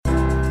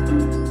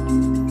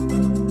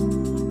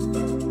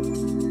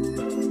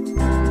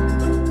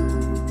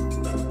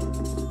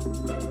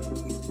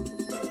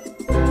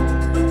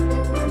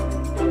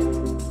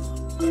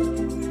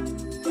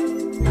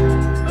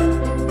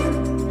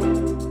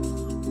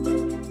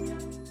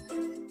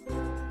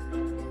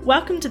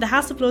Welcome to the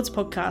House of Lords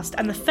podcast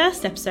and the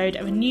first episode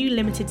of a new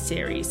limited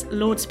series,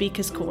 Lord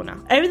Speaker's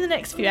Corner. Over the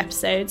next few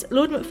episodes,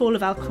 Lord McFall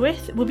of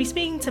Alquith will be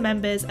speaking to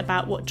members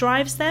about what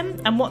drives them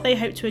and what they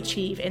hope to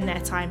achieve in their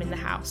time in the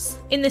House.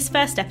 In this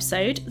first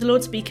episode, the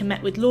Lord Speaker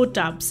met with Lord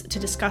Dubbs to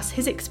discuss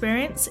his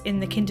experience in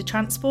the Kinder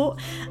Transport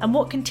and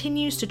what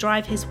continues to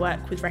drive his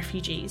work with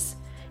refugees.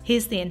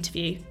 Here's the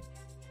interview.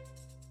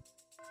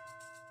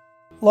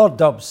 Lord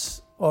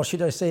Dubbs, or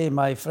should I say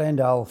my friend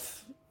Alf,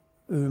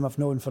 whom I've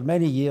known for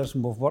many years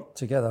and we've worked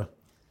together.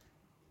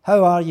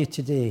 How are you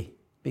today?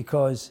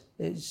 Because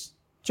it's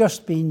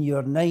just been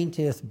your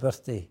 90th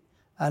birthday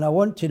and I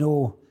want to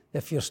know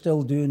if you're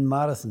still doing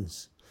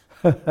marathons.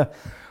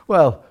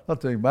 Well,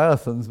 not doing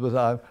marathons,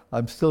 but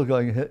I'm still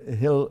going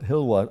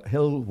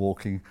hill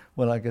walking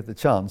when I get the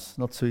chance.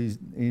 Not so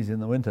easy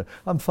in the winter.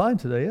 I'm fine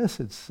today, yes.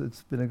 It's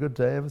been a good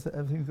day.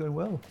 Everything's going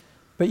well.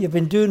 But you've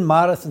been doing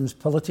marathons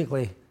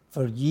politically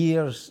for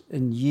years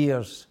and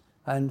years.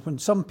 And when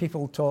some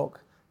people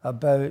talk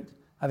about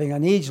having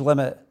an age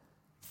limit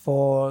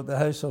for the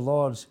House of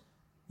Lords,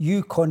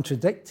 you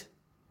contradict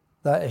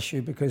that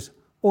issue because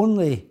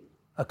only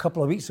a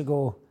couple of weeks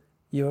ago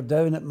you were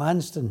down at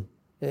Manston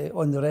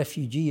on the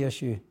refugee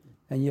issue,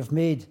 and you've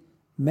made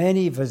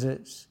many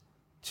visits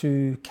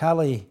to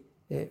Calais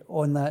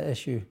on that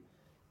issue.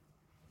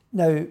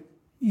 Now,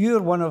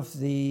 you're one of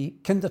the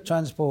Kinder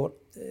Transport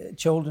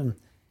children,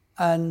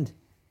 and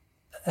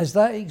has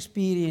that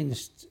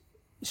experience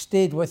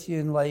stayed with you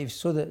in life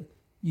so that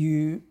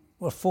you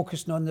were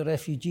focusing on the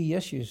refugee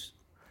issues?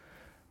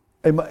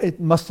 It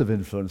must have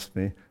influenced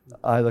me,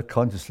 either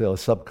consciously or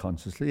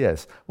subconsciously,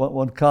 yes.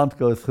 One can't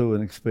go through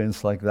an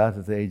experience like that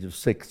at the age of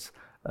 6,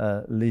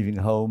 leaving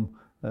home,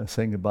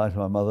 saying goodbye to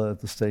my mother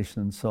at the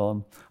station and so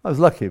on. I was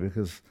lucky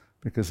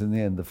because in the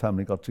end the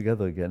family got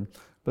together again.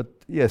 But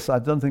yes, I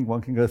don't think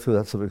one can go through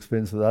that sort of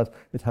experience without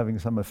it having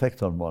some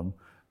effect on one.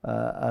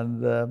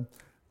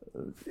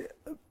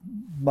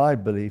 My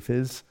belief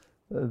is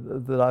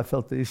that I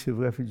felt the issue of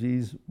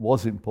refugees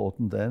was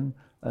important then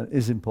and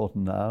is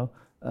important now,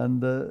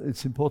 and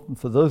it's important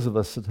for those of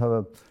us that have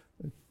a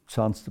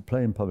chance to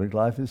play in public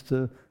life is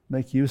to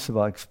make use of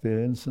our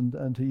experience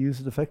and to use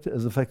it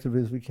as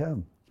effectively as we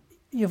can.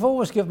 You've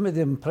always given me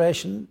the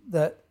impression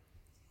that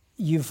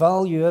you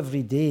value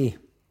every day.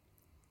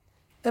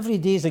 Every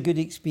day is a good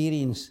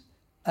experience,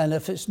 and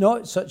if it's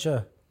not such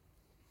a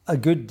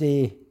good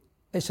day,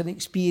 it's an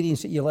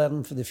experience that you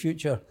learn for the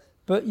future.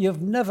 But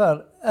you've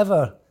never,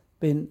 ever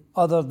been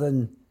other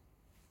than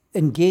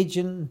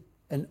engaging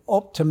and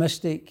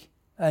optimistic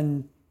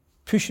and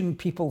pushing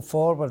people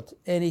forward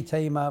any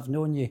time I've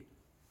known you.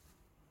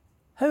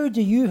 How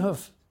do you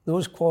have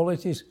those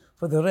qualities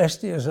for the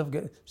rest of us have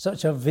got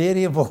such a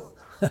variable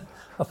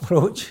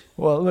approach?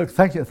 Well, look,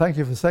 thank you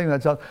for saying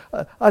that, John.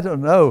 I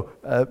don't know.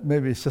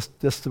 Maybe it's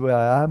just the way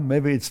I am.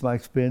 Maybe it's my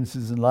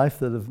experiences in life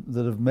that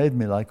have made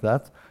me like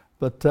that.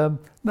 But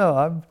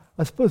no,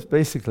 I suppose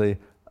basically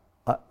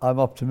I'm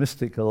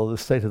optimistic, although the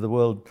state of the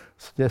world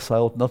suggests I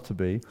ought not to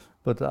be.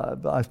 But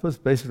I suppose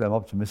basically I'm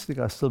optimistic.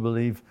 I still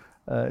believe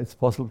it's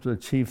possible to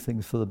achieve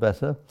things for the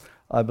better.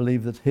 I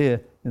believe that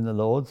here in the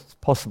Lords it's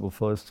possible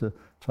for us to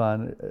try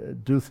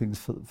and do things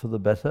for the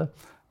better.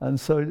 And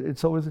so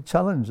it's always a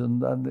challenge,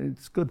 and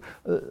it's good.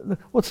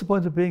 What's the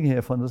point of being here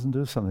if one doesn't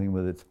do something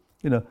with it?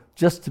 You know,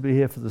 just to be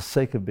here for the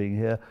sake of being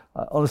here,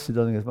 I honestly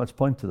don't think there's much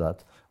point to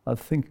that. I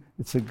think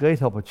it's a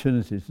great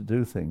opportunity to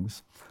do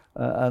things.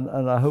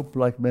 And I hope,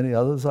 like many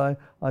others, I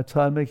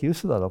try and make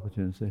use of that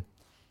opportunity.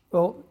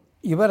 Well,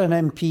 you were an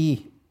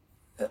MP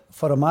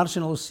for a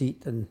marginal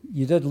seat, and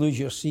you did lose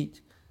your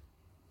seat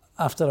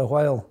after a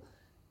while.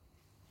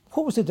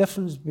 What was the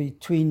difference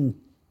between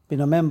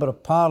being a member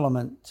of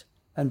Parliament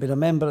and being a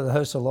member of the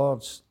House of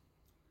Lords?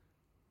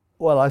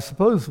 Well, I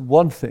suppose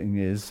one thing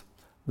is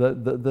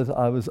that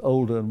I was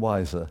older and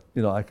wiser.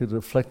 You know, I could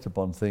reflect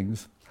upon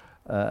things,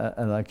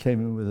 and I came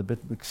in with a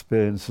bit of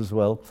experience as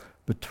well.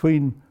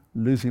 Between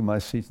losing my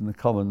seat in the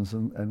Commons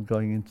and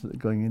going into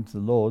the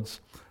Lords,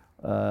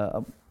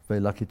 I'm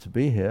very lucky to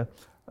be here.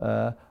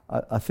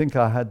 I think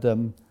I had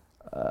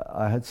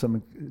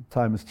some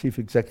time as chief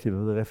executive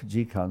of the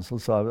Refugee Council,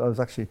 so I was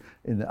actually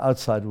in the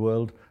outside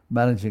world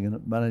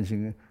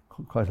managing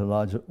quite a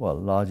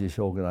largish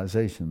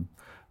organisation.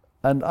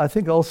 And I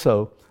think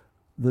also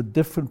the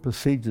different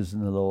procedures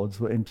in the Lords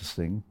were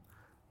interesting,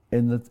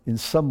 in that in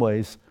some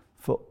ways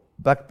for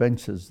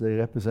backbenchers they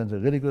represent a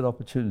really good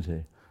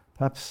opportunity,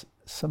 perhaps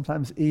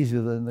sometimes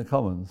easier than in the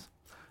Commons.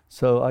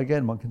 So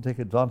again, one can take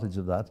advantage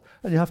of that,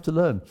 and you have to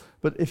learn.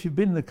 But if you've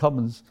been in the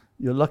Commons,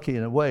 you're lucky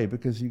in a way,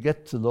 because you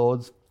get to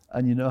Lords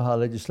and you know how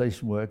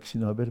legislation works,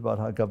 you know a bit about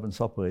how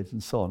governments operate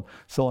and so on.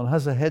 So one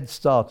has a head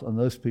start on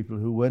those people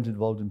who weren't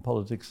involved in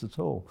politics at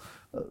all.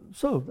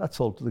 So that's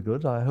all to the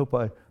good. I hope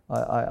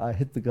I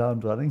hit the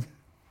ground running.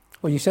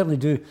 Well, you certainly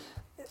do.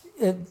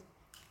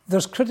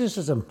 There's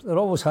criticism. There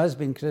always has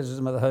been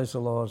criticism of the House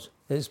of Lords.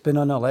 It's been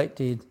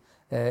unelected.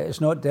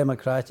 It's not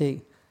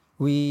democratic.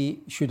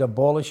 We should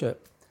abolish it.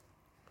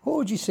 What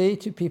would you say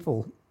to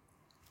people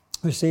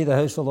who say the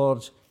House of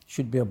Lords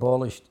should be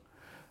abolished?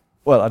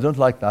 Well, I don't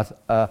like that.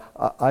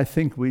 I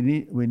think we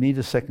need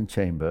a second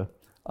chamber.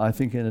 I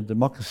think in a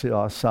democracy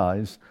our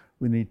size,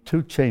 we need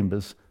two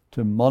chambers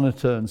to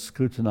monitor and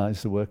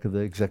scrutinize the work of the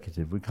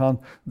executive. We can't.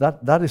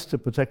 That is to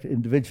protect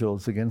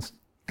individuals against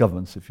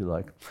governments, if you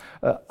like.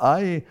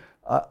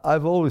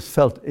 I've always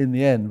felt, in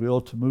the end, we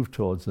ought to move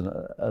towards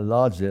a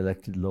largely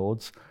elected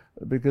Lords,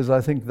 because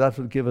I think that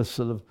would give us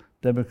sort of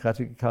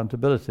democratic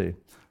accountability.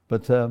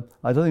 But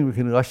I don't think we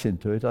can rush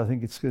into it. I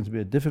think it's going to be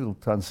a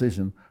difficult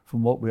transition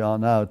from what we are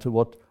now to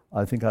what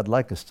I think I'd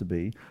like us to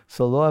be.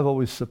 So although I've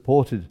always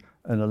supported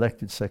an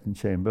elected second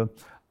chamber,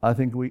 I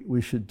think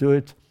we should do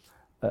it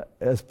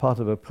as part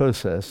of a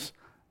process.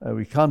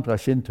 We can't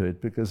rush into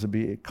it because there'll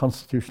be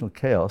constitutional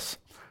chaos.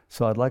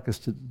 So I'd like us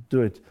to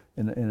do it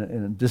in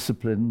a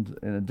disciplined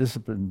way. In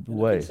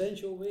a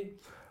consensual way?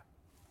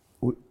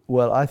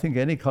 Well, I think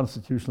any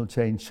constitutional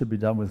change should be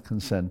done with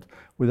consent.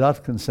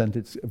 Without consent,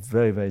 it's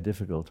very, very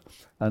difficult.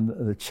 And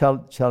the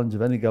challenge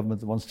of any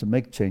government that wants to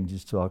make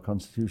changes to our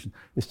constitution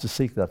is to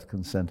seek that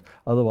consent.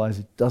 Otherwise,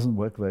 it doesn't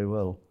work very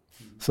well.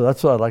 So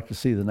that's what I'd like to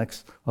see the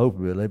next,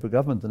 hopefully a Labour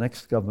government, the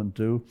next government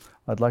do.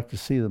 I'd like to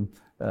see them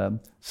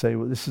say,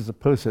 well, this is the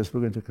process, we're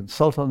going to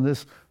consult on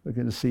this, we're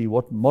going to see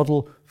what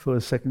model for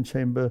a second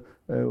chamber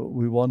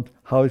we want,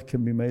 how it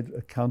can be made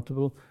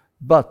accountable,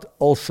 but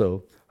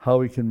also how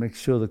we can make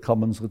sure the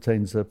Commons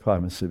retains their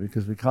primacy,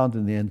 because we can't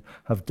in the end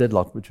have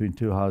deadlock between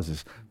two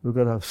houses. We've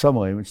got to have some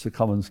way in which the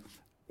Commons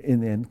in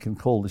the end can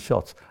call the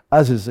shots,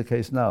 as is the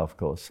case now, of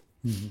course.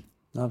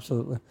 Mm-hmm.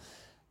 Absolutely.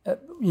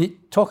 You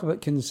talk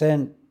about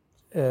consent.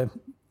 I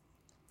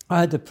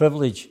had the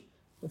privilege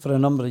for a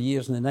number of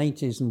years in the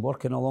 90s and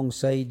working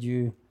alongside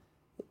you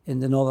in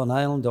the Northern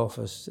Ireland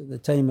office at the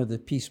time of the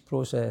peace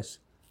process.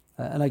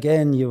 And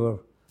again, you were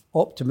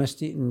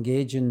optimistic,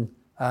 engaging,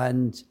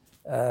 and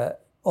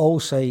all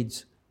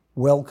sides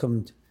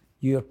welcomed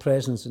your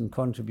presence and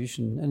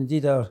contribution. And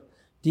indeed, our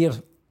dear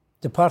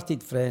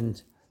departed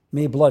friend,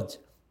 May Blood,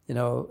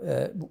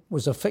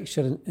 was a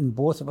fixture in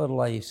both of our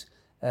lives.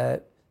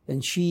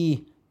 And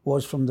she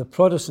was from the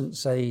Protestant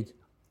side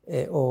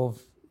of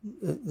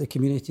the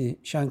community,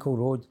 Shankill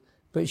Road,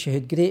 but she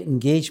had great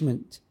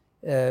engagement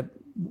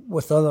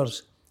with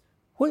others.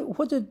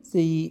 What did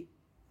the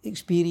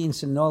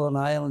experience in Northern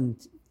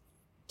Ireland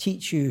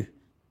teach you,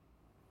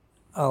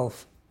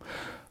 Alf?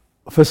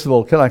 First of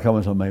all, can I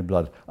comment on May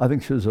Blood? I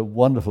think she was a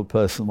wonderful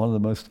person, one of the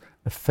most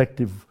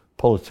effective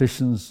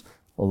politicians,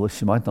 although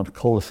she might not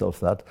call herself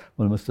that,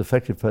 one of the most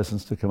effective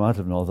persons to come out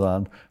of Northern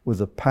Ireland,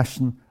 with a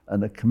passion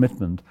and a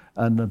commitment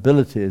and an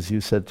ability, as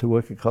you said, to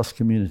work across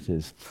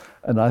communities.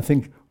 And I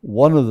think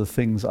one of the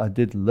things I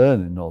did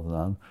learn in Northern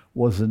Ireland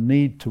was the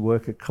need to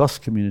work across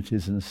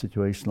communities in a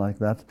situation like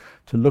that,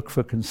 to look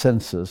for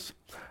consensus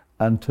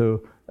and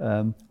to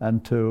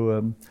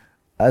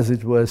as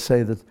it were,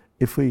 say that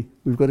if we've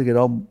got to get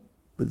on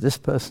with this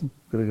person,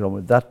 we've got to get on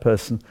with that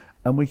person.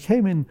 And we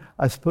came in,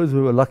 I suppose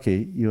we were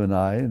lucky, you and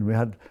I, and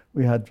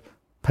we had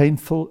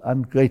painful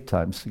and great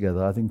times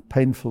together. I think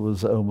painful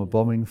was the Omagh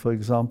bombing, for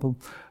example,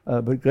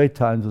 but great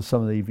times were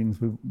some of the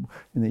evenings. In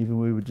the evening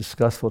we would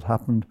discuss what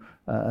happened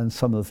and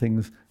some of the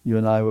things you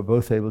and I were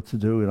both able to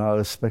do in our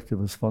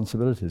respective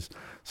responsibilities.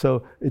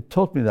 So it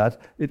taught me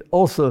that. It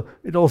also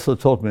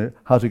taught me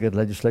how to get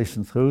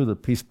legislation through, the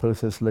peace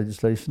process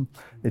legislation.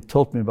 It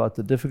taught me about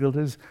the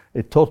difficulties.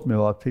 It taught me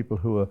about people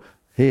who were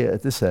here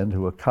at this end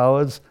who are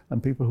cowards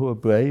and people who are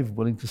brave,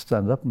 willing to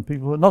stand up, and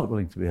people who are not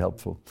willing to be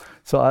helpful.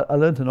 So I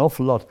learned an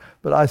awful lot.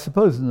 But I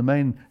suppose in the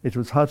main it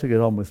was how to get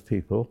on with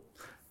people.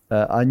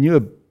 I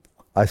knew,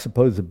 I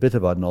suppose, a bit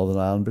about Northern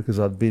Ireland because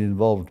I'd been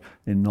involved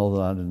in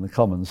Northern Ireland in the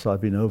Commons, so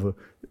I've been over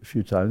a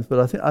few times. But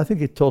I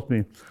think it taught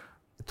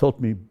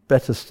me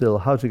better still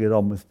how to get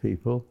on with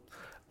people.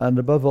 And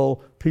above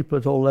all, people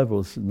at all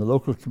levels, in the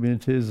local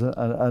communities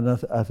and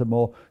at a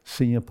more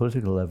senior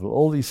political level.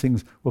 All these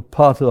things were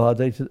part of our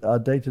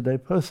day-to-day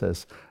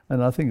process,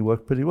 and I think it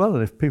worked pretty well.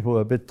 And if people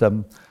were a bit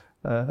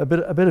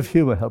of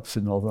humour helps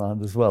in Northern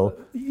Ireland as well.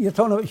 You're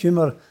talking about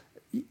humour.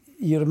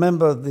 You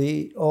remember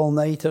the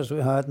all-nighters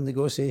we had in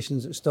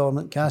negotiations at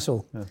Stormont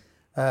Castle,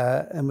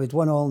 yeah. And we'd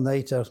one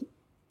all-nighter,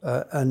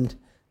 and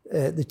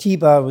the tea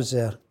bar was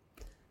there,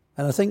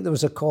 and I think there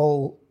was a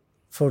call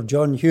for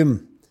John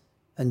Hume.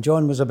 And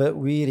John was a bit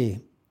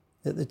weary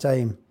at the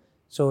time.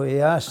 So he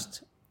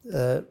asked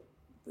the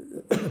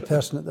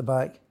person at the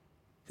back,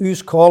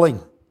 "Who's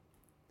calling?"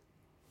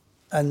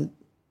 And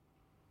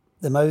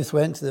the mouth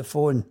went to the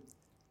phone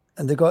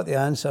and they got the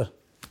answer.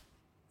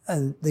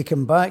 And they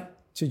came back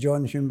to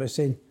John Hume by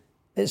saying,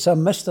 "It's a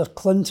Mr.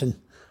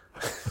 Clinton."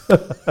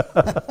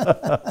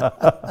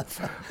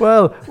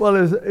 Well,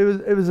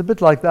 it was a bit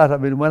like that. I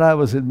mean, when I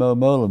was in Mo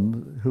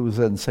Mowlam, who was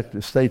then Secretary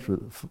of State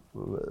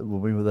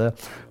when we were there,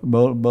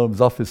 Mowlam's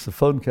office, the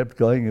phone kept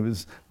going. It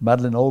was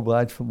Madeleine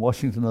Albright from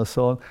Washington and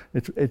so on.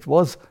 It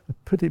was a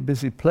pretty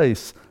busy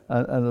place,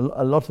 and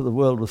a lot of the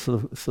world was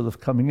sort of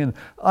coming in.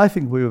 I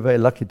think we were very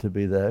lucky to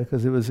be there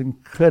because it was an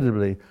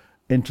incredibly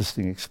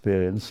interesting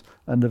experience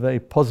and a very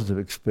positive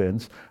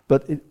experience.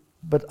 But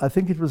I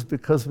think it was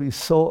because we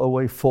saw a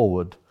way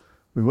forward.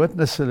 We weren't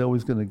necessarily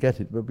always going to get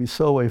it, but we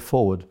saw a way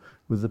forward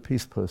with the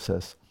peace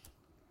process.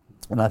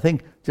 And I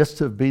think just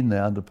to have been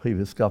there under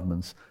previous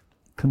governments,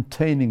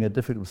 containing a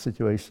difficult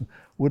situation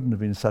wouldn't have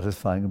been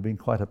satisfying and been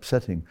quite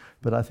upsetting.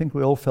 But I think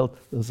we all felt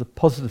there was a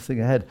positive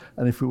thing ahead,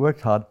 and if we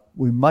worked hard,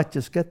 we might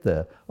just get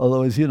there.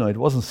 Although, as you know, it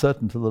wasn't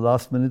certain till the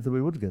last minute that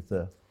we would get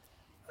there.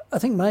 I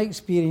think my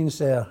experience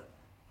there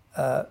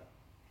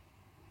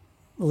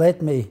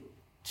led me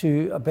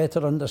to a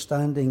better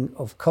understanding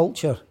of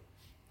culture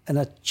and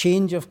a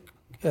change of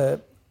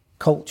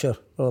culture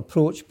or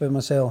approach by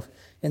myself,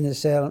 in the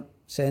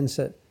sense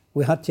that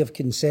we had to have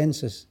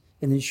consensus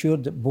and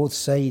ensured that both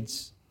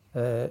sides,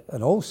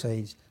 and all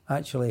sides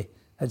actually,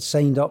 had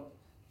signed up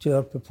to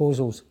our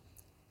proposals.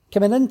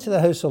 Coming into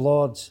the House of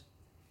Lords,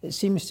 it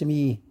seems to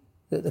me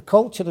that the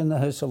culture in the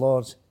House of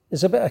Lords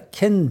is a bit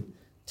akin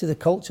to the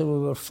culture we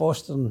were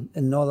fostering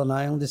in Northern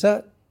Ireland. Is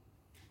that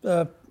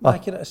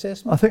accurate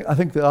assessment? I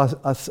think there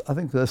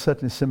are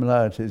certainly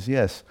similarities.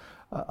 Yes,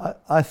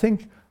 I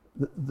think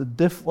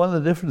one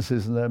of the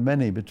differences, and there are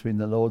many between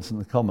the Lords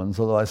and the Commons,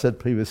 although I said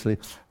previously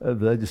the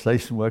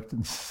legislation worked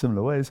in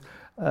similar ways.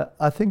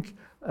 I think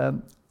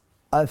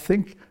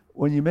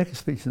when you make a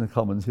speech in the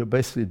Commons, you're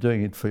basically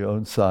doing it for your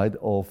own side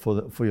or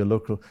for your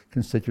local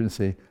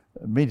constituency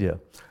media.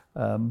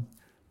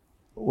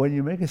 When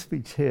you make a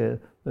speech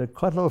here, there are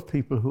quite a lot of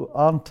people who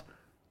aren't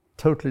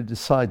totally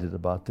decided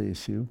about the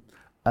issue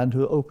and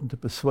who are open to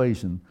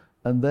persuasion,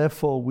 and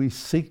therefore we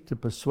seek to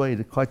persuade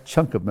a quite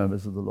chunk of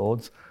members of the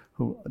Lords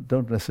who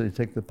don't necessarily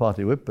take the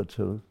party whip, but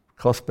who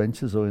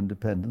crossbenchers or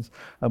independents,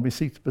 and we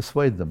seek to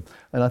persuade them.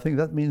 And I think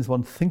that means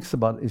one thinks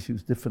about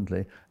issues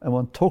differently and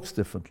one talks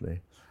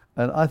differently.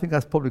 And I think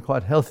that's probably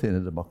quite healthy in a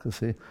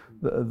democracy,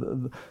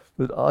 that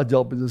our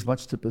job is as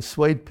much to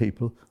persuade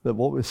people that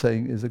what we're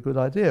saying is a good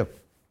idea.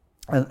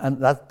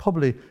 And that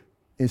probably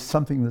is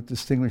something that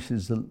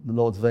distinguishes the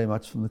Lords very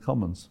much from the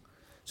Commons.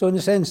 So in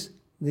a sense,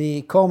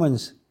 the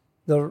Commons,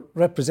 they're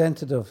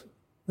representative,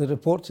 they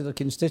report to their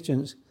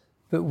constituents,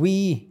 but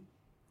we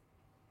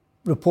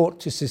report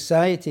to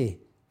society.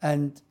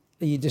 And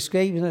are you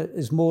describing it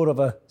as more of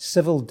a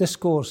civil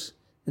discourse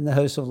in the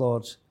House of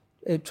Lords,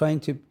 trying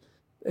to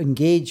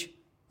engage,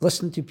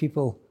 listen to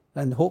people,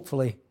 and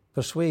hopefully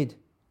persuade?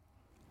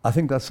 I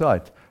think that's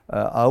right.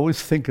 I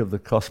always think of the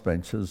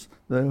crossbenchers,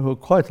 who are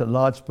quite a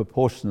large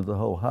proportion of the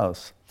whole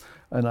House,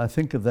 and I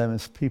think of them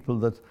as people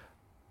that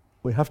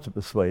we have to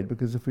persuade,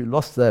 because if we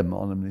lost them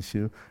on an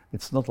issue,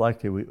 it's not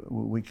likely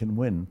we can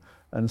win.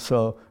 And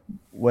so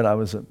when I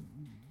was a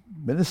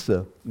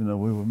minister, we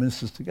were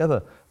ministers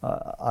together,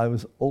 I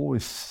was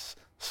always,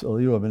 so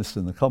you were a minister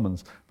in the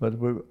Commons, but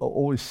we were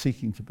always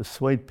seeking to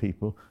persuade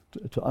people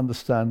to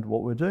understand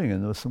what we're doing,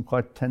 and there were some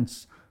quite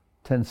tense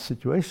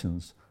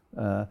situations.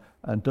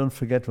 And don't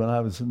forget, when I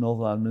was a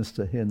Northern Ireland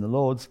minister here in the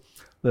Lords,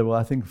 there were,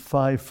 I think,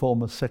 5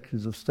 former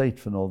Secretaries of State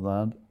for Northern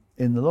Ireland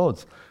in the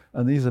Lords.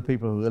 And these are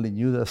people who really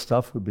knew their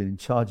stuff, who'd been in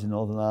charge in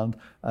Northern Ireland,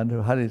 and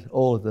who had it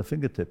all at their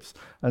fingertips.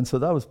 And so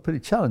that was pretty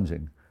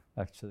challenging,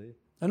 actually.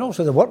 And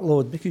also the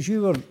workload, because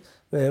you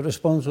were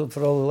responsible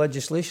for all the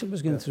legislation that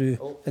was going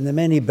through and the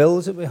many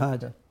bills that we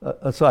had.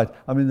 That's right.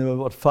 I mean, there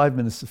were, 4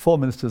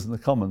 ministers in the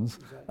Commons,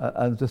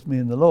 and just me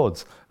in the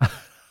Lords.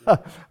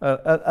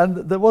 And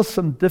there was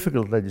some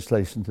difficult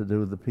legislation to do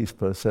with the peace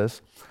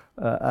process,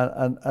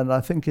 and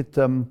I think it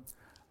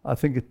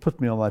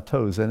put me on my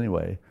toes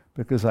anyway,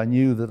 because I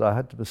knew that I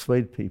had to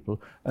persuade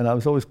people, and I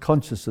was always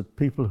conscious that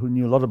people who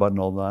knew a lot about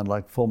Northern Ireland,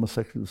 like former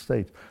Secretaries of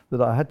State, that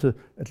I had to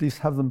at least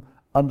have them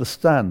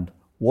understand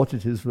what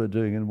it is we're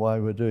doing and why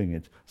we're doing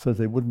it, so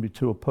they wouldn't be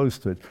too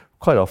opposed to it.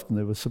 Quite often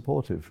they were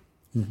supportive.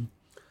 Mm-hmm.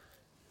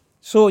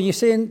 So you're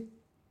saying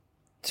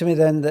to me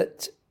then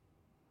that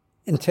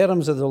in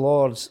terms of the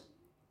Lords,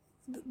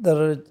 there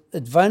are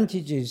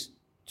advantages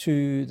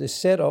to the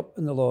setup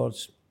in the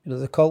Lords,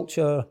 the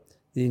culture,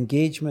 the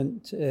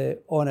engagement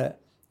on it.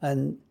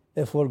 And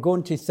if we're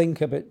going to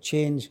think about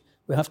change,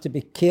 we have to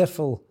be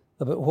careful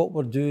about what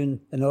we're doing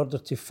in order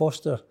to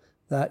foster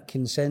that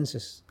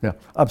consensus. Yeah,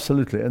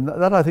 absolutely. And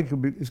that I think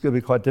is going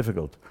to be quite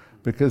difficult,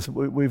 because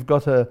we've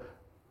got a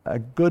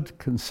good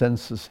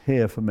consensus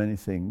here for many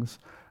things,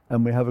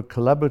 and we have a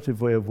collaborative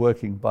way of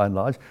working by and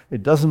large.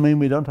 It doesn't mean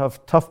we don't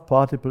have tough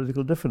party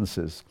political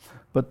differences,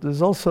 but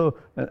there's also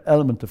an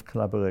element of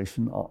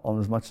collaboration on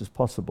as much as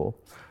possible.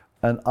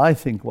 And I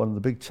think one of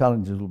the big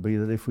challenges will be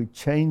that if we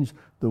change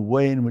the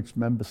way in which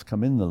members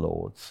come in the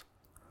Lords,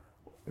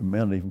 we may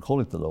not even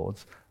call it the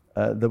Lords,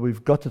 that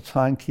we've got to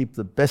try and keep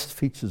the best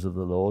features of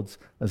the Lords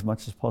as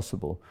much as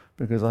possible,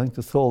 because I think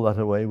to throw that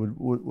away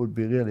would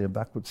be really a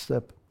backward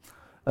step.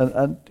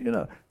 And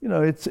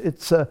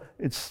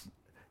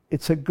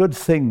it's a good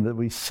thing that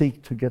we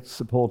seek to get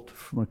support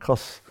from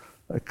across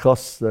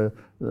the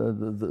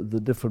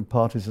different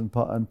parties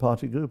and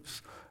party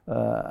groups.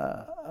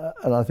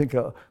 And I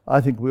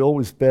think we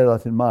always bear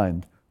that in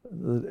mind.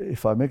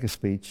 If I make a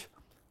speech,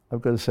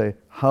 I've got to say,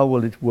 how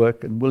will it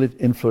work, and will it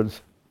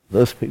influence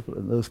those people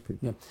and those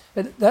people? Yeah.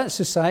 And that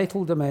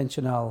societal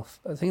dimension, Alf,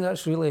 I think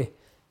that's really,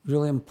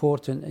 really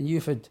important. And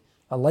you've had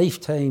a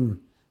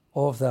lifetime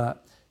of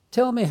that.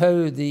 tell me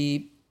how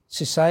the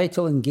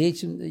societal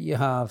engagement that you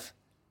have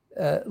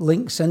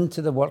links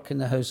into the work in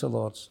the House of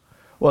Lords.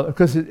 Well,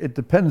 because it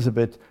depends a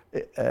bit.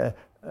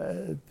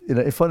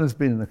 If one has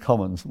been in the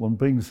Commons, one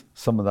brings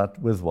some of that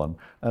with one,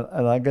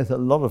 and I get a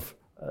lot of.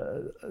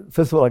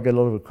 First of all, I get a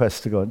lot of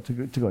requests to go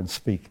and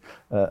speak.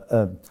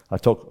 I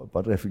talk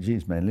about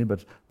refugees mainly,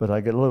 but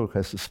I get a lot of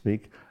requests to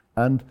speak.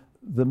 And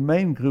the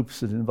main groups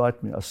that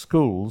invite me are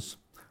schools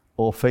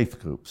or faith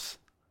groups.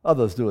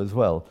 Others do as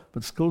well,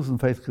 but schools and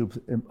faith groups,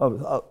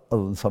 other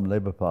than some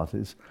Labour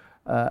parties.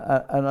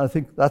 And I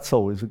think that's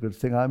always a good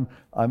thing.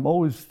 I'm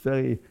always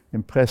very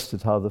impressed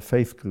at how the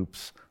faith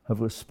groups have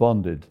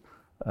responded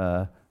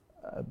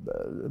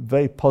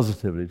very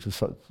positively to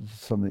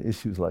some of the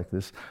issues like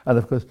this. And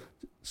of course,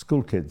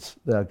 school kids,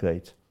 they are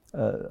great.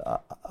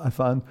 I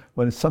find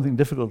when it's something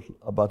difficult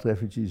about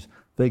refugees,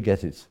 they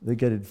get it. They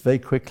get it very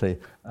quickly,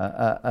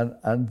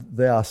 and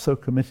they are so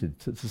committed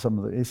to some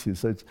of the issues.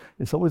 So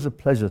it's always a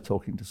pleasure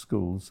talking to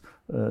schools.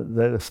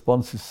 Their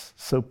response is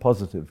so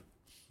positive.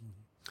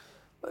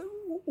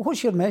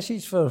 What's your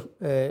message for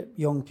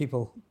young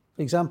people?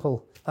 For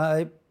example,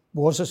 I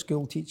was a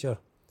school teacher,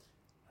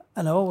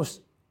 and I always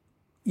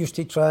used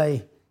to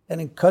try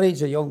and encourage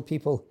the young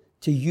people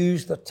to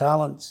use their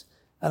talents.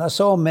 And I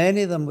saw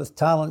many of them with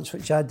talents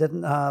which I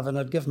didn't have, and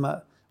I'd give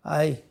them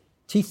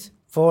teeth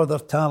for their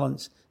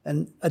talents,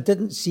 and I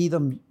didn't see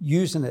them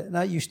using it, and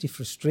that used to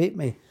frustrate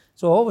me.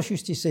 So I always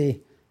used to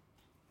say,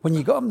 when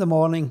you get up in the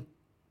morning,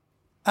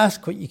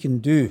 ask what you can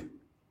do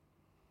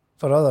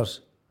for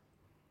others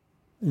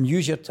and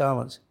use your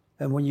talents.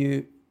 And when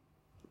you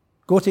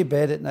go to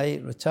bed at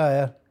night,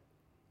 retire,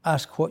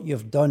 ask what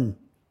you've done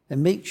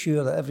and make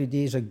sure that every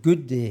day is a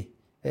good day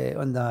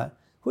on that.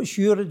 What's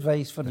your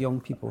advice for young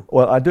people?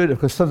 Well, I do it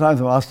because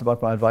sometimes I'm asked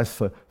about my advice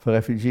for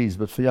refugees,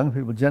 but for young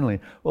people generally,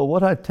 well,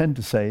 what I tend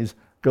to say is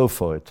go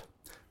for it.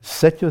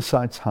 Set your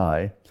sights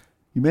high.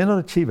 You may not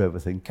achieve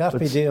everything.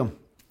 Carpe diem.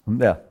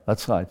 Yeah,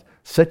 that's right.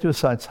 Set your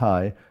sights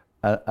high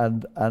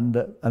and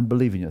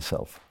believe in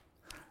yourself.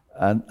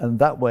 And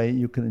that way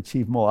you can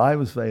achieve more. I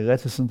was very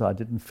reticent. I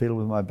didn't feel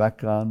with my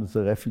background as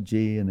a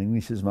refugee and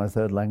English is my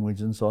third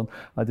language and so on,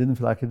 I didn't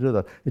feel I could do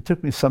that. It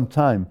took me some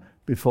time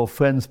before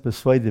friends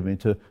persuaded me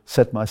to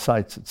set my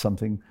sights at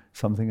something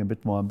a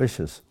bit more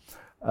ambitious.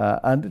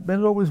 And it may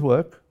not always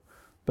work,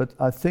 but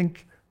I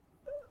think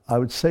I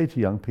would say to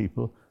young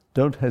people,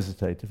 don't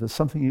hesitate. If there's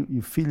something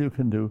you feel you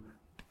can do,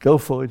 go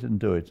for it and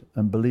do it,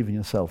 and believe in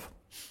yourself.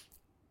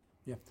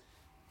 Yeah.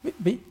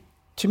 But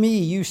to me,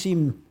 you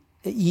seem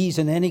at ease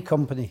in any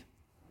company.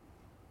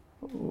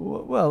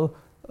 Well,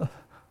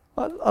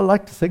 I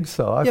like to think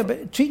so.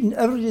 But treating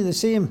everybody the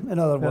same, in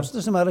other words. It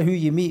doesn't matter who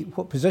you meet,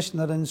 what position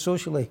they're in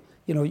socially.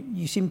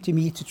 You seem to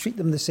me to treat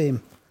them the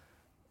same.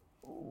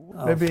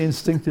 Maybe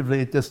instinctively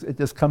it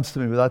just comes to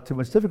me without too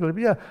much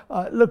difficulty. But yeah,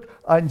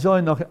 I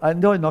enjoy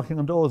knocking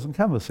on doors and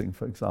canvassing,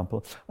 for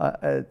example.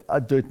 I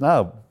do it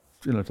now,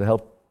 to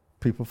help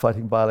people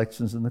fighting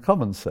by-elections in the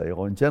Commons, say,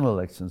 or in general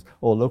elections,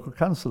 or local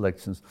council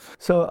elections.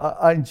 So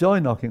I enjoy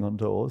knocking on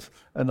doors,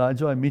 and I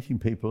enjoy meeting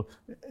people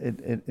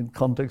in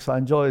context. I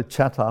enjoy a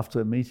chat after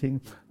a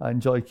meeting. I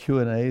enjoy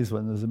Q&As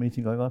when there's a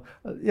meeting going on.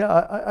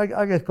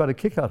 I get quite a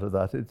kick out of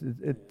that.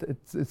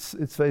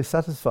 It's very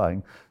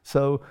satisfying.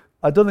 So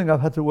I don't think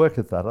I've had to work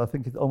at that. I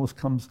think it almost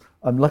comes,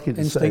 I'm lucky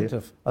to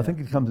instinctive. say, I think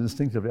it comes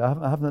instinctively. I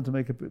haven't had to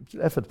make an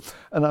effort.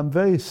 And I'm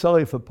very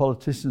sorry for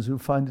politicians who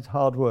find it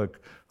hard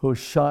work, who are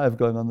shy of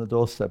going on the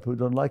doorstep, who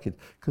don't like it,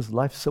 because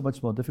life's so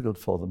much more difficult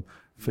for them.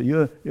 For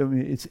you,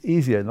 it's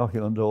easier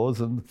knocking on doors,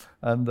 and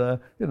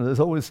there's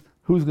always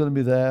who's going to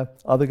be there,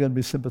 are they going to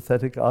be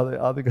sympathetic,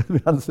 are they going to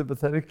be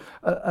unsympathetic,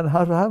 and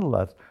how to handle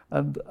that.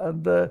 And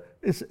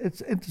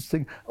it's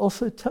interesting.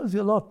 Also, it tells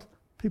you a lot.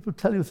 People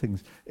tell you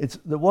things. It's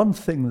the one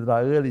thing that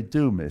I really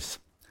do miss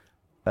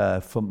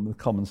from the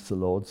Commons to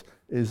Lords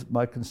is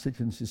my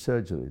constituency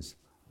surgeries.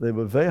 They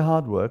were very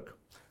hard work.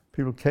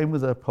 People came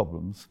with their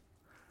problems,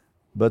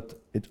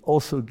 but it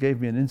also gave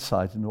me an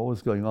insight into what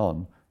was going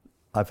on.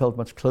 I felt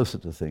much closer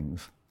to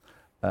things.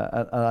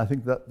 And I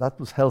think that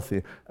was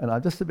healthy. And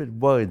I'm just a bit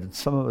worried that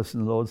some of us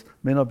in the Lords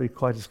may not be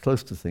quite as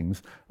close to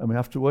things, and we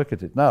have to work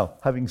at it. Now,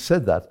 having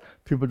said that,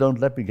 people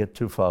don't let me get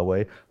too far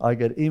away. I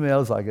get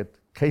emails, I get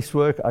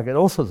casework, I get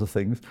all sorts of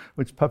things,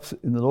 which perhaps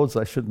in the Lords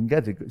I shouldn't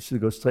get. It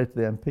should go straight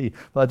to the MP.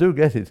 But I do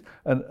get it,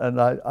 and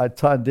I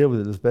try and deal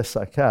with it as best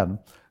I can.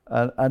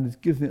 And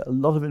it gives me a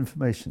lot of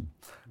information.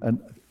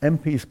 And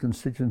MPs'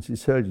 constituency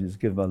surgeries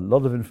give them a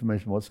lot of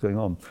information on what's going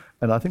on.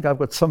 And I think I've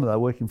got some of that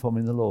working for me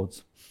in the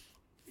Lords.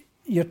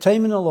 Your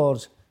time in the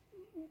Lords,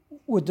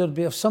 would there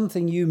be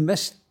something you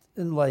missed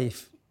in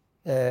life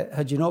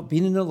had you not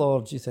been in the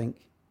Lords, you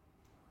think?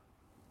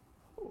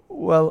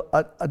 Well,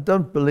 I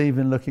don't believe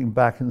in looking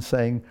back and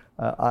saying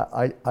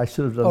I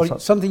should have done something. Or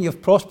something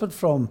you've prospered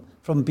from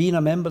being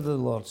a member of the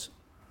Lords?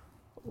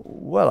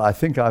 Well, I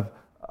think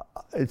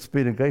it's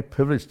been a great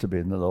privilege to be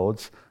in the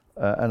Lords,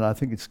 and I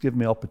think it's given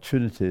me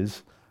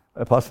opportunities,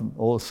 apart from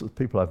all the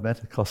people I've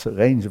met across a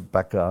range of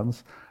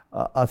backgrounds.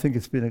 I think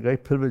it's been a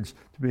great privilege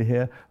to be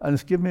here, and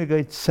it's given me a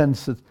great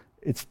sense that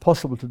it's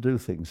possible to do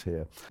things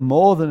here.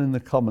 More than in the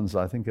Commons,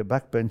 I think a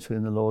backbencher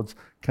in the Lords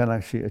can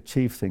actually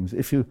achieve things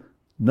if you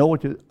know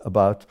what you're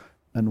about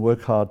and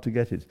work hard to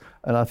get it.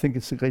 And I think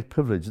it's a great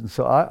privilege. And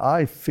so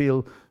I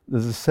feel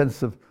there's a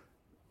sense of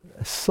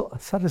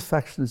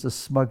satisfaction is a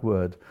smug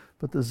word,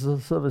 but there's a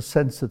sort of a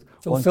sense that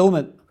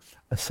fulfillment.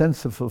 A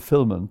sense of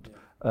fulfillment,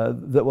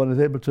 that one is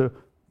able to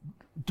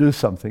do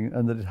something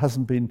and that it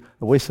hasn't been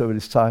a waste of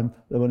his time,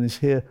 that one is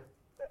here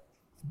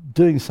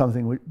doing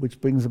something which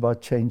brings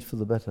about change for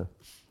the better.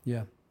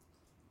 Yeah.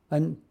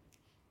 And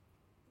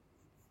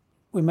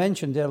we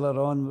mentioned earlier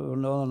on, we were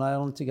in Northern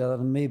Ireland together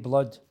in May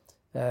Blood,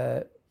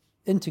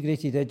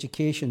 integrated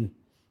education.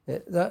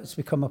 That's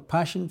become a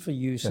passion for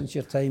you since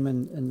your time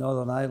in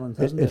Northern Ireland,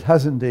 hasn't it? It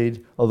has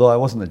indeed, although I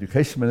wasn't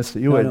Education Minister,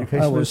 you were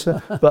Education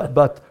Minister.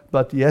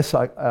 but yes,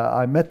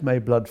 I met May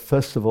Blood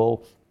first of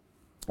all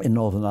in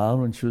Northern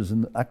Ireland when she was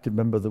an active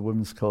member of the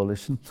Women's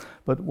Coalition.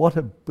 But what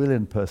a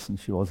brilliant person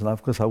she was. And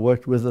of course I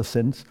worked with her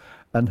since,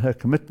 and her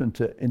commitment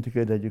to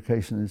integrated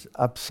education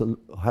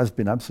has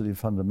been absolutely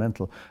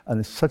fundamental. And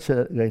it's such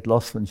a great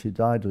loss when she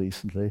died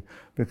recently,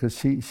 because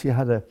she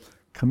had a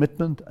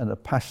commitment and a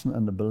passion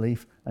and a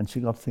belief, and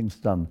she got things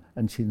done,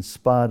 and she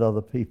inspired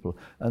other people.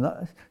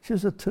 And she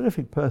was a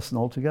terrific person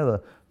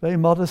altogether, very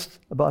modest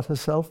about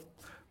herself,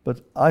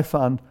 but I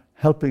found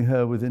helping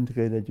her with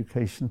integrated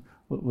education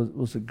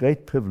was a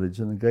great privilege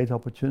and a great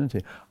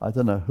opportunity. I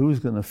don't know who's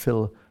going to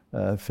fill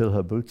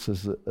her boots,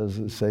 as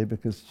I say,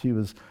 because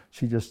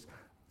she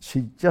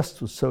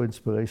just was so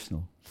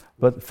inspirational.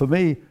 But for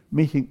me,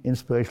 meeting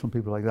inspirational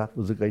people like that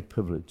was a great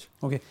privilege.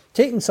 Okay,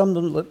 taking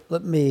someone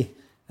like May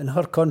and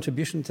her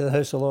contribution to the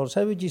House of Lords,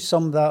 how would you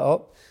sum that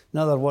up? In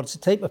other words, the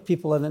type of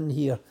people in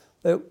here,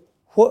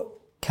 what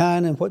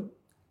can and what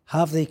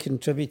have they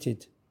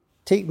contributed?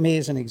 Take May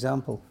as an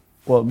example.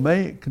 Well,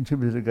 May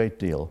contributed a great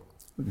deal,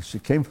 because she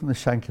came from the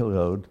Shankill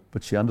Road,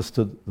 but she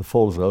understood the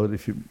Falls Road,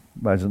 if you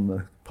imagine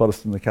the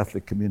Protestant and the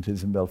Catholic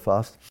communities in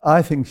Belfast.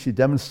 I think she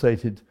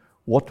demonstrated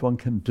what one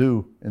can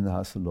do in the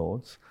House of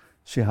Lords.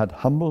 She had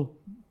humble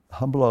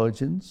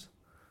origins.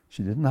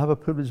 She didn't have a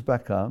privileged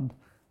background,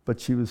 but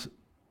she was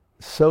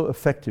so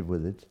effective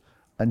with it,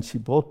 and she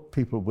brought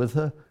people with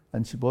her,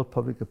 and she brought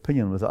public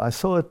opinion with her. I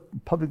saw her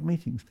at public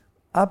meetings.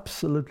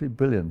 Absolutely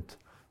brilliant.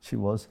 She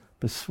was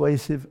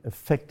persuasive,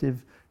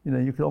 effective. You know,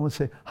 you could almost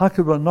say, how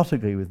could one not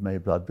agree with May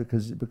Blood,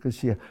 because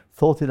she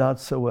thought it out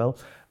so well.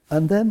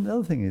 And then the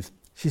other thing is,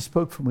 she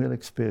spoke from real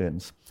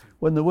experience.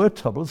 When there were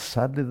troubles,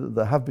 sadly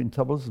there have been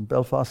troubles in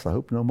Belfast, I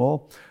hope no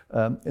more,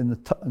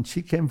 and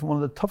she came from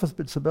one of the toughest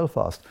bits of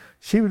Belfast.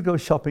 She would go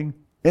shopping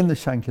in the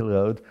Shankill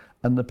Road,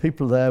 and the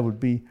people there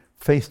would be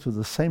faced with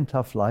the same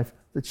tough life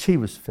that she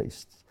was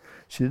faced.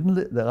 She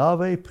didn't. There are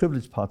very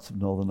privileged parts of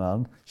Northern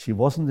Ireland. She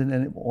wasn't in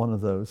any one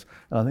of those,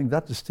 and I think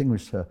that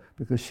distinguished her,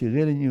 because she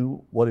really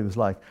knew what it was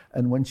like.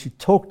 And when she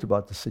talked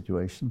about the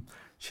situation,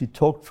 she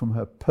talked from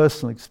her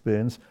personal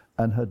experience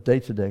and her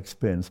day-to-day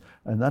experience,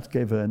 and that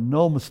gave her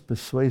enormous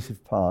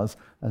persuasive powers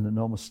and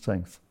enormous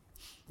strength.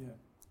 Yeah.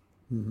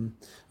 Mm-hmm.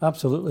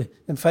 Absolutely.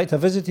 In fact, I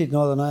visited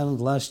Northern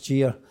Ireland last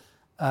year,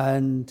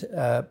 and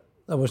I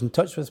was in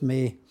touch with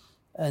May,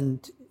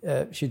 and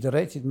she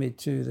directed me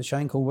to the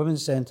Shankill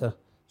Women's Centre.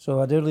 So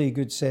I had a really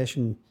good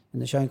session in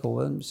the Shankill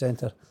Women's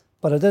Centre.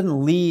 But I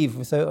didn't leave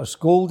without her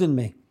scolding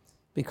me,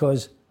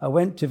 because I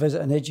went to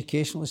visit an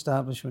educational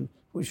establishment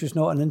which was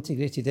not an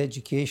integrated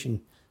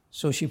education.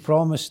 So she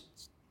promised,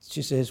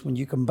 she says, when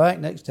you come back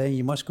next time,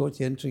 you must go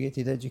to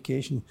integrated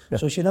education. Yeah.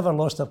 So she never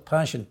lost her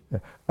passion. Yeah.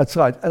 That's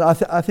right. And I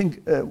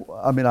think,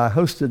 I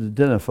hosted a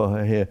dinner for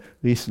her here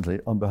recently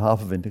on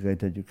behalf of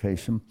integrated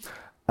education.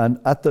 And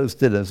at those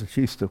dinners,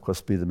 she used to, of course,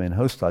 be the main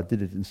host. I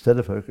did it instead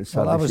of her.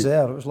 Well, I was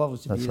there. It was lovely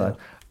to be there.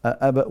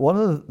 That's right. But one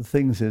of the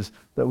things is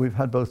that we've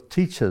had both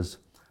teachers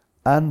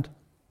and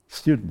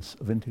students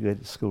of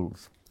integrated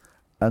schools.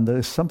 And there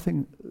is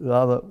something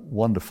rather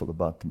wonderful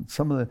about them.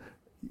 Some of the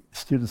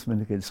students from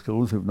integrated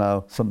schools who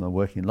now, some are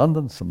working in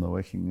London, some are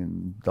working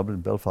in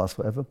Dublin, Belfast,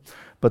 wherever,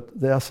 but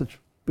they are such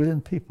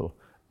brilliant people.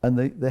 And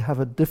they have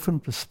a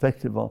different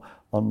perspective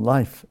on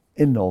life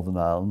in Northern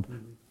Ireland.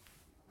 Mm-hmm.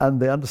 And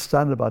they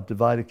understand about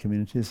divided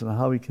communities and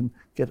how we can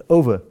get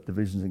over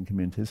divisions in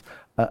communities.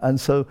 And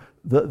so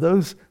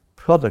those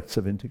products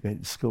of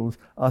integrated schools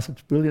are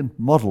such brilliant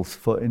models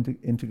for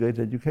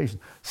integrated education.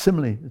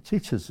 Similarly, the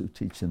teachers who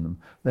teach in them,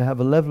 they have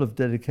a level of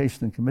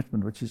dedication and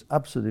commitment which is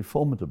absolutely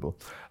formidable.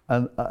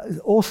 And it's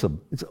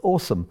awesome. It's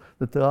awesome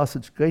that there are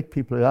such great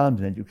people around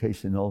in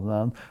education in Northern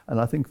Ireland. And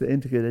I think the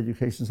integrated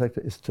education sector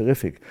is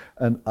terrific.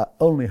 And I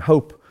only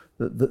hope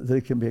that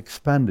they can be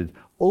expanded.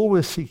 All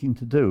we're seeking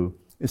to do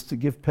is to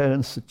give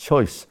parents the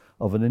choice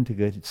of an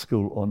integrated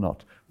school or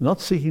not. We're not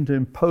seeking to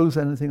impose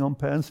anything on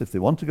parents. If they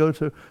want to go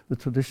to the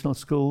traditional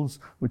schools,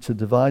 which are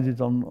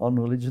divided on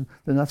religion,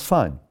 then that's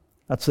fine.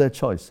 That's their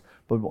choice.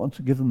 but we want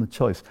to give them the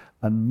choice.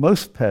 And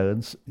most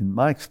parents, in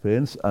my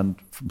experience and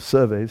from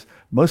surveys,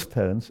 most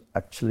parents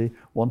actually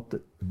want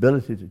the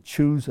ability to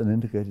choose an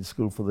integrated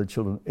school for their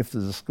children if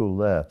there's a school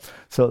there.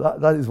 So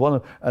that is one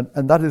of,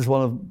 and that is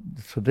one of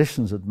the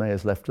traditions that May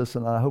has left us,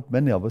 and I hope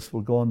many of us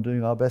will go on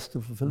doing our best to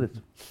fulfill it.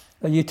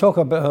 And you talk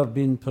about her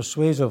being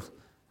persuasive.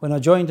 When I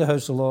joined the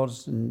House of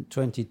Lords in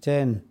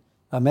 2010,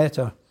 I met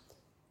her,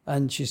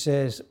 and she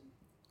says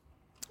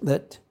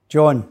that,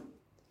 John,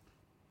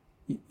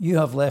 you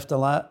have left a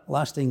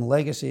lasting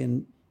legacy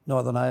in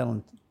Northern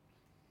Ireland.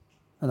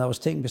 And I was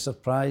taken by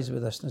surprise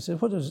with this. And I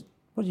said, what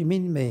do you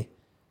mean, May?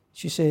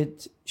 She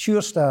said,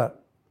 Sure Start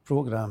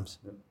programmes.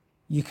 Yep.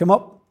 You come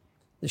up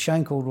the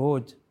Shankill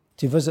Road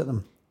to visit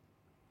them,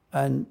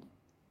 and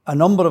a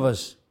number of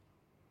us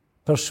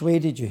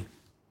persuaded you,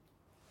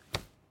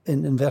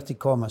 in inverted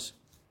commas,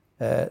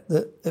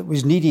 that it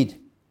was needed.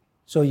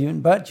 So you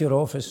went back to your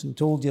office and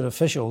told your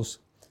officials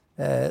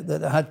that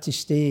they had to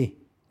stay,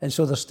 and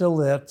so they're still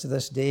there to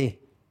this day.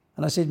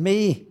 And I said,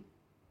 May,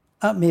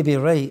 that may be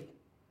right,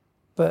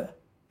 but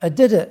I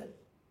did it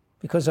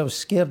because I was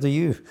scared of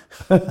you.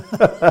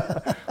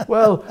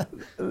 Well,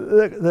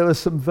 there were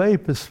some very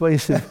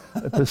persuasive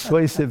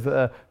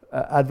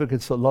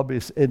advocates or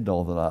lobbyists in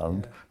Northern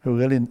Ireland who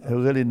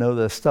really know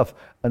their stuff.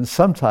 And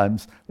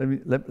sometimes,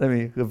 let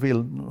me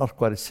reveal not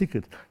quite a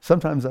secret,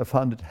 sometimes I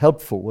found it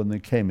helpful when they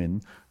came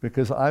in,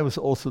 because I was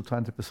also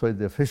trying to persuade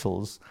the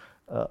officials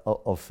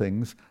of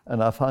things,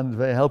 and I found it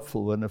very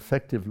helpful when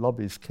effective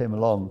lobbyists came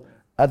along,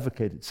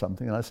 advocated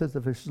something, and I said to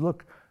the officials,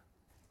 look,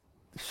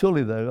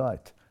 surely they're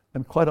right.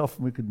 And quite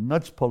often we could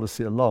nudge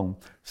policy along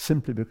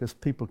simply because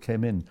people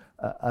came in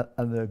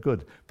and they're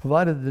good,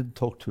 provided they didn't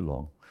talk too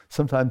long.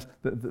 Sometimes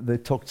they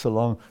talked so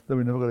long that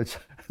we never got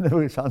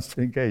a chance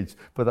to engage.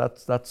 But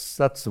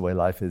that's the way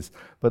life is.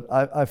 But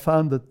I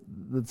found that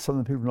some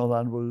of the people in Northern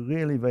Ireland were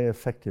really very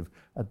effective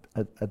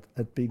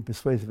at being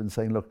persuasive and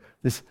saying, look,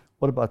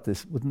 what about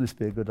this? Wouldn't this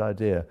be a good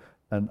idea?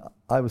 And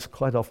I was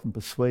quite often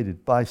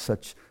persuaded by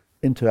such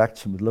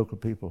interaction with local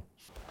people.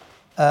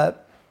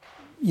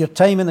 Your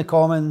time in the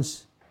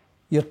Commons,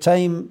 your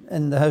time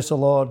in the House of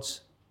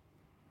Lords,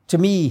 to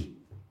me,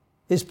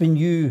 it's been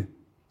you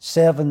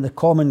serving the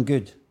common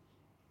good,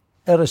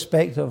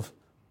 irrespective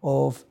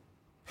of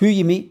who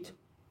you meet,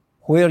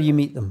 where you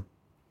meet them,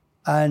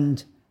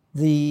 and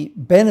the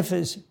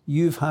benefits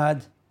you've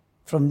had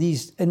from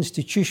these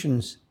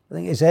institutions. I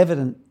think is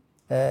evident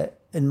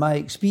in my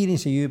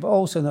experience of you, but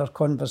also in our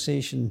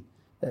conversation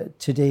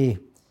today.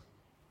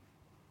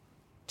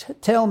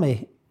 Tell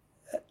me,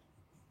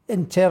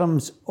 in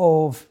terms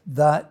of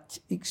that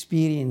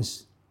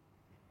experience,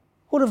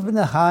 what have been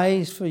the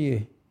highs for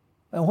you,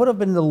 and what have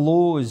been the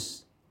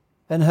lows,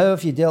 and how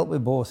have you dealt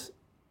with both?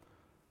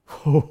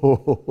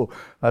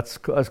 That's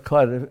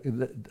quite a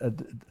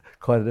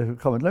different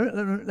comment.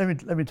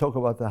 Let me talk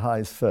about the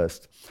highs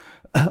first.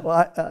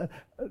 I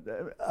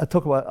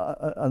talk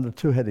about under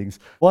two headings.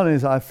 One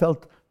is I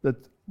felt that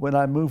when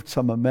I moved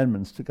some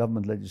amendments to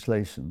government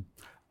legislation,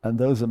 and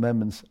those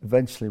amendments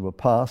eventually were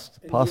passed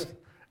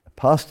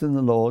in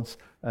the Lords,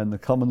 and the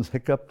Commons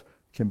hiccuped,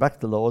 came back to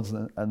the Lords,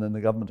 and then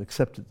the government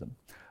accepted them.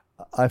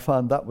 I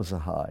found that was a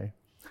high.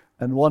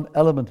 And one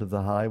element of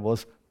the high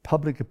was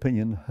public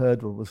opinion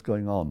heard what was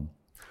going on.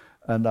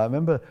 And I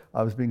remember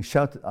I was being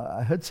shouted,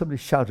 I heard somebody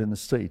shout in the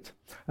street.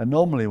 And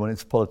normally when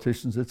it's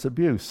politicians, it's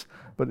abuse.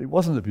 But it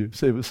wasn't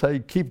abuse. It was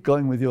saying, keep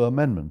going with your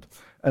amendment.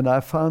 And I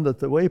found that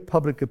the way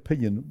public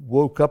opinion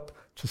woke up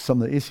to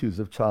some of the issues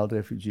of child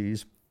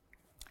refugees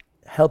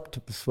helped to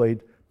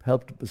persuade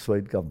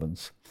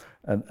governments.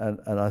 And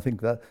I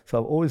think that, so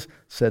I've always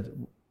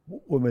said,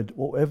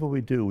 whatever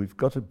we do, we've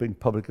got to bring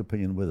public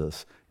opinion with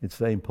us. It's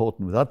very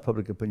important. Without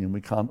public opinion,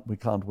 we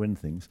can't win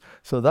things.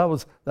 So that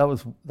was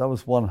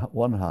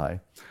one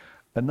high.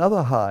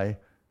 Another high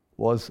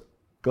was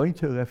going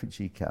to a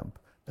refugee camp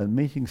and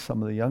meeting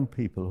some of the young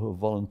people who are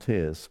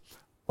volunteers,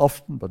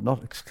 often but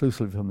not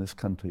exclusively from this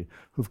country,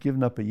 who've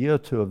given up a year or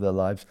two of their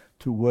lives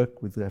to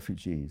work with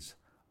refugees,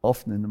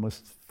 often in the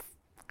most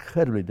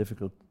incredibly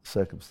difficult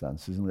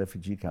circumstances in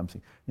refugee camps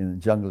in the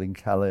jungle in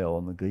Calais or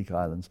on the Greek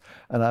islands.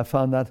 And I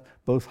found that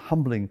both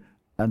humbling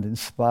and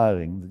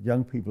inspiring, that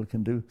young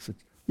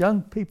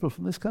people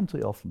from this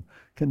country often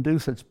can do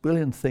such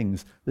brilliant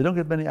things. They don't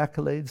get many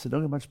accolades, they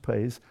don't get much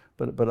praise,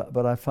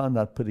 but I found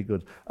that pretty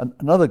good. And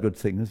another good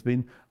thing has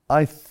been,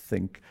 I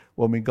think,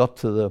 when we got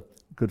to the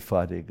Good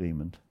Friday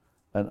Agreement,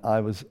 and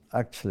I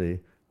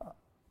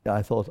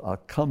thought our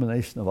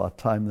culmination of our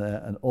time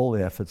there and all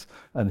the efforts,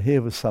 and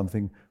here was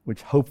something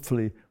which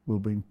hopefully will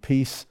bring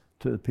peace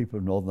to the people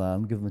of Northern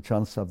Ireland, give them a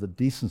chance to have the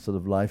decent sort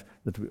of life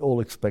that we all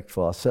expect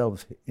for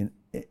ourselves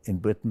in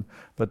Britain,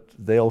 but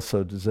they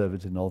also deserve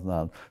it in Northern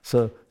Ireland.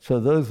 So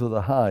those were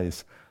the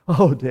highs.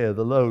 Oh dear,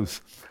 the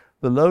lows.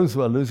 The lows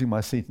were losing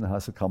my seat in the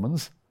House of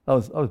Commons. That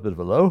was a bit of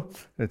a low.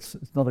 It's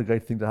not a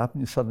great thing to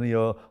happen.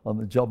 You're on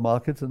the job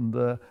market, and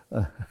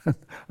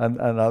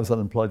I was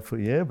unemployed for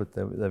a year, but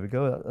there we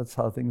go. That's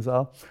how things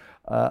are.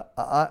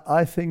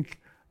 I think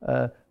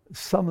I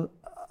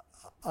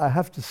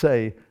have to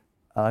say,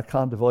 I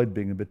can't avoid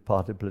being a bit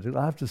party political.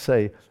 I have to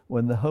say,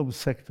 when the Home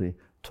Secretary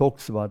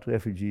talks about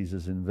refugees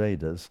as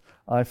invaders,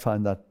 I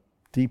find that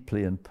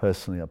deeply and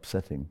personally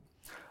upsetting.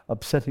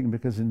 Upsetting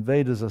because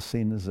invaders are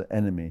seen as an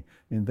enemy.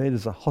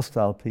 Invaders are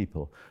hostile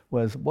people,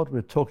 whereas what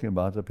we're talking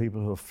about are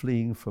people who are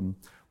fleeing from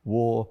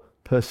war,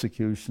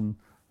 persecution,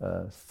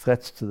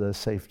 threats to their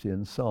safety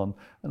and so on.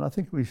 And I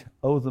think we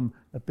owe them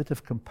a bit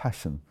of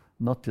compassion,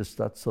 not just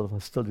that sort of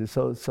hostility.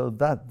 So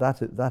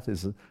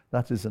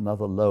that is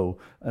another low,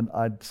 and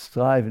I'd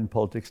strive in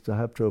politics to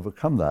have to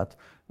overcome that.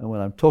 And when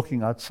I'm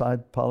talking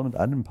outside Parliament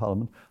and in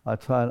Parliament, I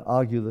try and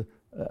argue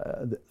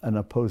an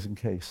opposing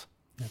case.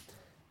 Yeah.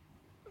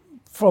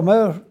 From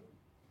our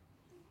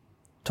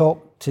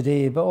talk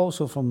today, but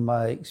also from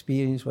my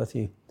experience with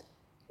you,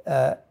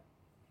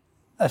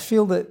 I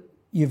feel that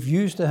you've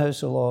used the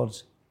House of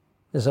Lords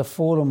as a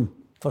forum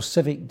for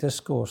civic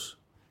discourse,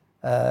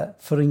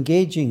 for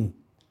engaging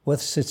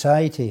with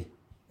society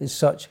as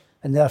such,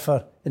 and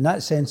therefore, in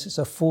that sense, it's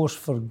a force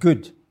for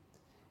good.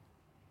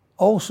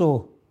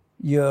 Also,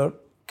 your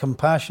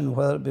compassion,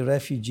 whether it be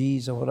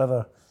refugees or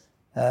whatever,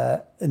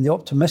 and the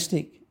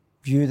optimistic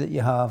view that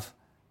you have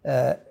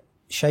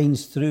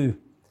shines through.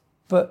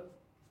 But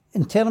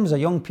in terms of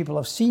young people,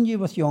 I've seen you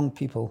with young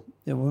people,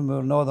 when we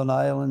were in Northern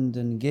Ireland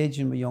and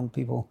engaging with young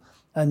people,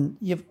 and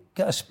you've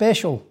got a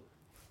special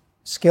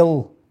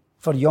skill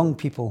for young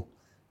people.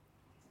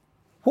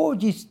 What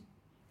would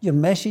your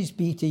message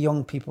be to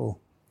young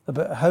people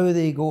about how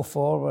they go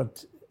forward,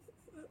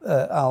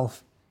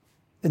 Alf,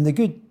 in the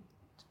good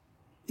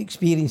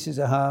experiences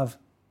they have,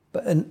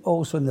 but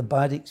also in the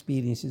bad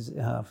experiences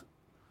they have?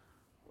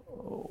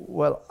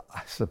 Well,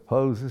 I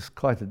suppose it's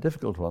quite a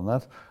difficult one,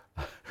 that.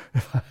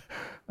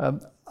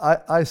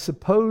 I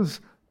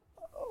suppose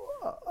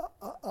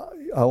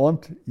I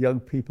want young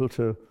people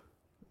to,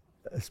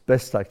 as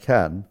best I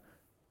can,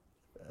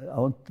 I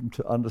want them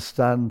to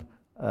understand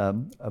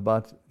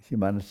about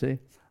humanity.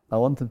 I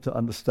want them to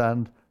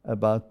understand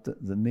about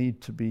the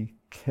need to be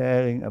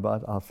caring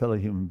about our fellow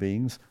human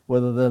beings,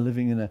 whether they're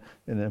living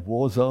in a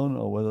war zone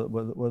or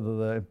whether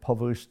they're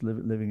impoverished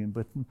living in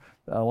Britain.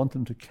 I want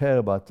them to care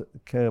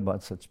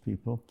about such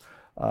people.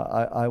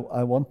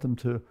 I want them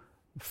to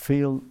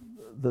feel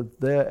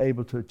that they're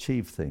able to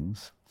achieve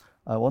things.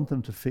 I want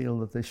them to feel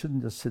that they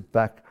shouldn't just sit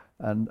back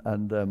and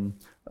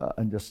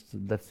just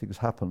let things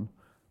happen.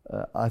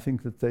 I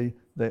think that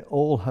they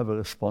all have a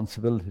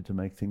responsibility to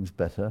make things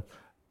better,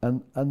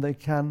 and they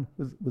can,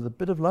 with a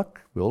bit of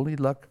luck, we all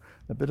need luck,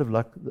 a bit of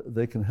luck,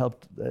 they can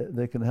help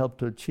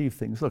to achieve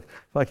things. Look,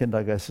 if I can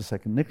digress a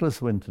second,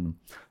 Nicholas Winton,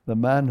 the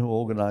man who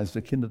organized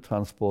the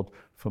Kindertransport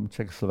from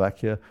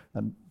Czechoslovakia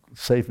and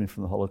saved me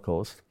from the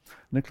Holocaust,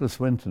 Nicholas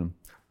Winton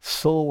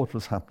saw what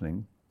was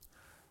happening,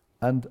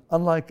 and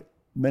unlike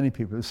many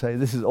people who say,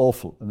 this is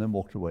awful, and then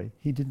walked away,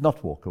 he did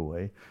not walk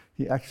away.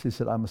 He actually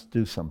said, I must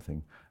do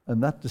something.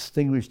 And that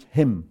distinguished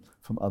him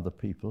from other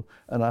people.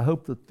 And I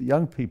hope that the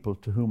young people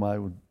to whom I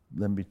would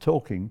then be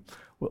talking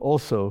will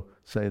also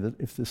say that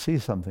if they see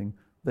something,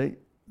 they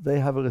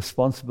have a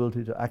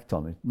responsibility to act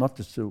on it, not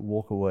just to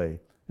walk away.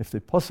 If they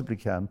possibly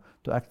can,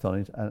 to act on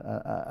it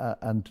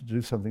and to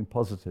do something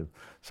positive.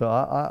 So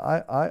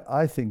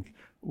I think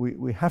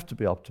we have to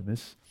be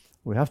optimists.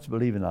 We have to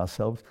believe in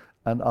ourselves.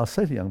 And I'll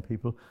say to young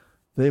people,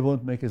 they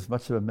won't make as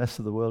much of a mess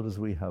of the world as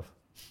we have.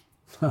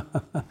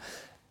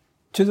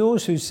 To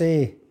those who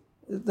say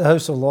the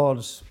House of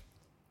Lords,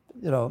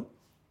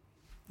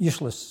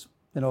 useless,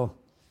 it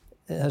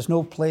has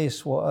no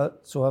place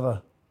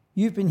whatsoever.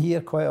 You've been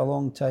here quite a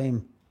long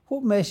time.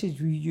 What message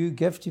will you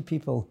give to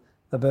people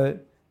about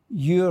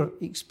your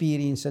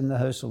experience in the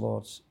House of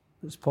Lords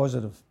that's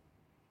positive?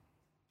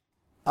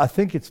 I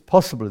think it's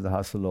possible in the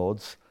House of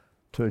Lords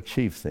to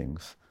achieve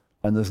things.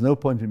 And there's no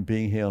point in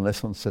being here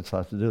unless one sets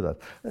out to do that.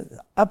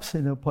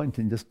 Absolutely no point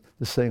in just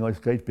saying, it's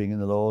great being in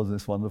the Lords, and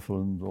it's wonderful,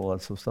 and all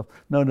that sort of stuff.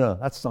 No,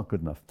 that's not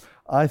good enough.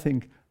 I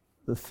think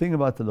the thing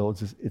about the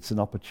Lords is it's an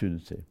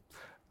opportunity.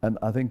 And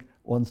I think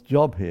one's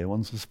job here,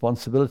 one's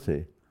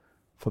responsibility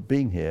for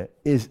being here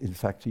is, in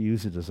fact, to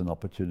use it as an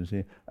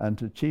opportunity and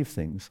to achieve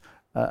things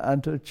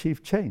and to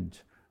achieve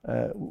change.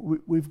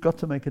 We've got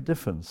to make a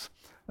difference.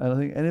 And I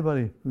think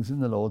anybody who's in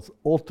the Lords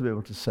ought to be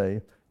able to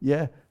say,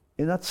 yeah,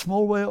 in that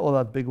small way or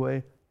that big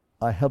way,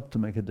 I helped to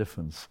make a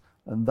difference.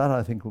 And that,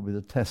 I think, will be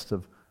the test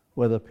of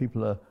whether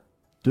people are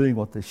doing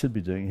what they should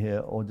be doing here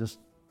or just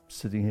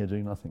sitting here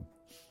doing nothing.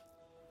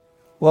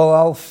 Well,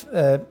 Alf,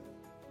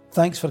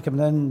 thanks for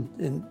coming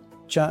in and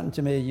chatting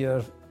to me.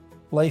 Your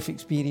life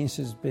experience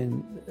has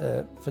been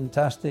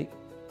fantastic.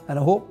 And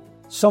I hope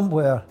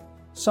somewhere,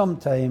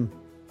 sometime,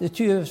 the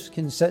two of us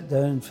can sit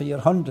down for your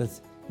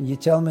 100th and you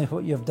tell me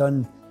what you've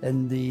done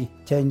in the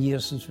 10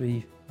 years since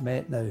we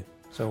met now.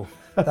 So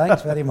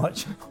thanks very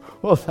much.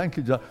 Well, thank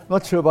you, John.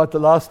 Not sure about the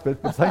last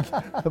bit, but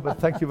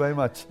thank you very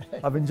much.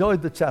 I've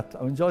enjoyed the chat.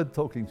 I've enjoyed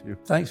talking to you.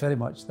 Thanks very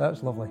much.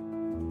 That's lovely.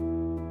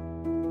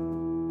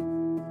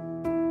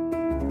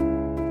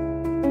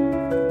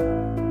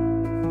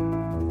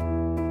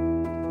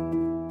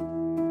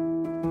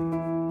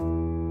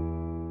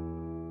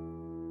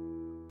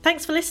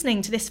 Thanks for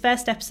listening to this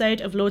first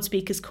episode of Lord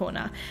Speaker's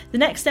Corner. The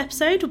next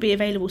episode will be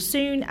available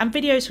soon, and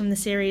videos from the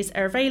series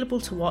are available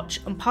to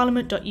watch on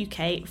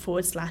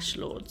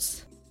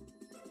parliament.uk/Lords.